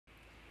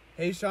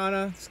Hey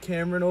Shawna, it's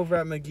Cameron over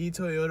at McGee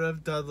Toyota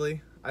of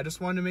Dudley. I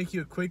just wanted to make you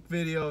a quick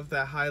video of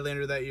that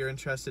Highlander that you're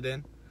interested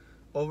in.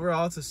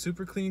 Overall, it's a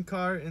super clean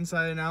car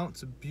inside and out.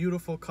 It's a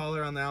beautiful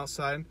color on the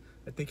outside.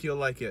 I think you'll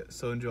like it,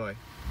 so enjoy.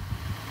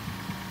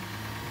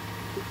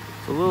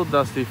 It's a little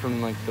dusty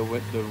from like the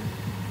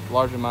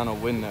large amount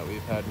of wind that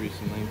we've had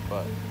recently,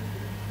 but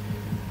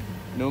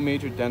no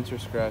major dents or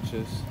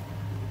scratches.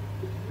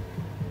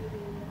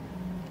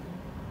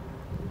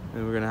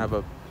 And we're gonna have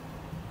a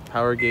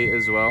power gate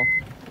as well.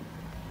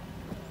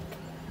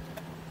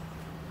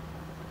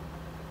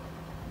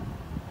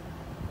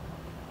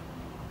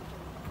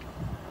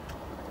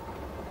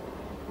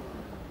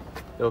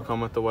 It'll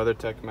come with the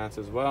WeatherTech mats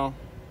as well.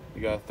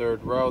 You got a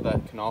third row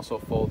that can also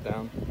fold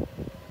down.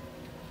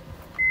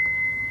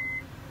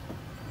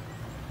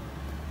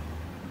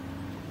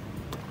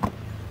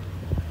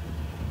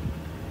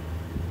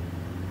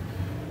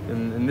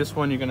 In this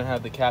one, you're gonna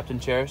have the captain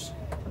chairs.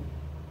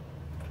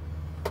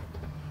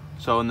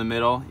 So in the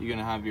middle, you're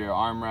gonna have your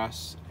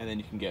armrests, and then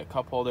you can get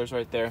cup holders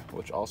right there,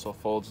 which also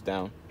folds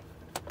down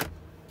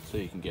so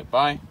you can get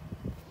by.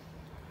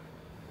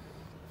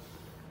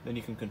 Then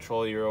you can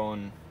control your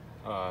own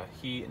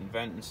heat and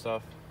vent and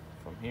stuff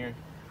from here.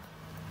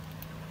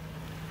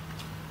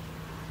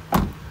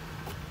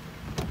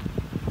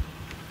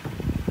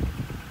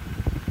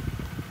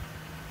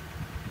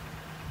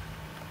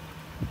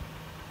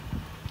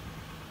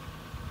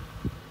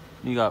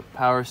 You got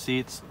power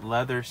seats,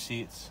 leather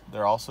seats.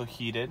 They're also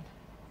heated.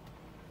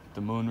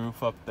 The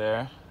moonroof up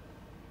there,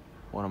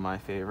 one of my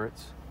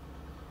favorites.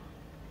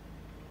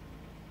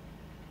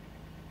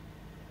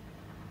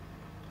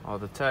 All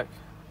the tech.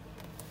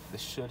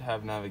 This should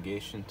have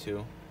navigation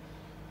too.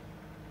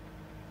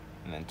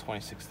 And then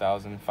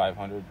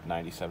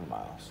 26,597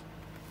 miles.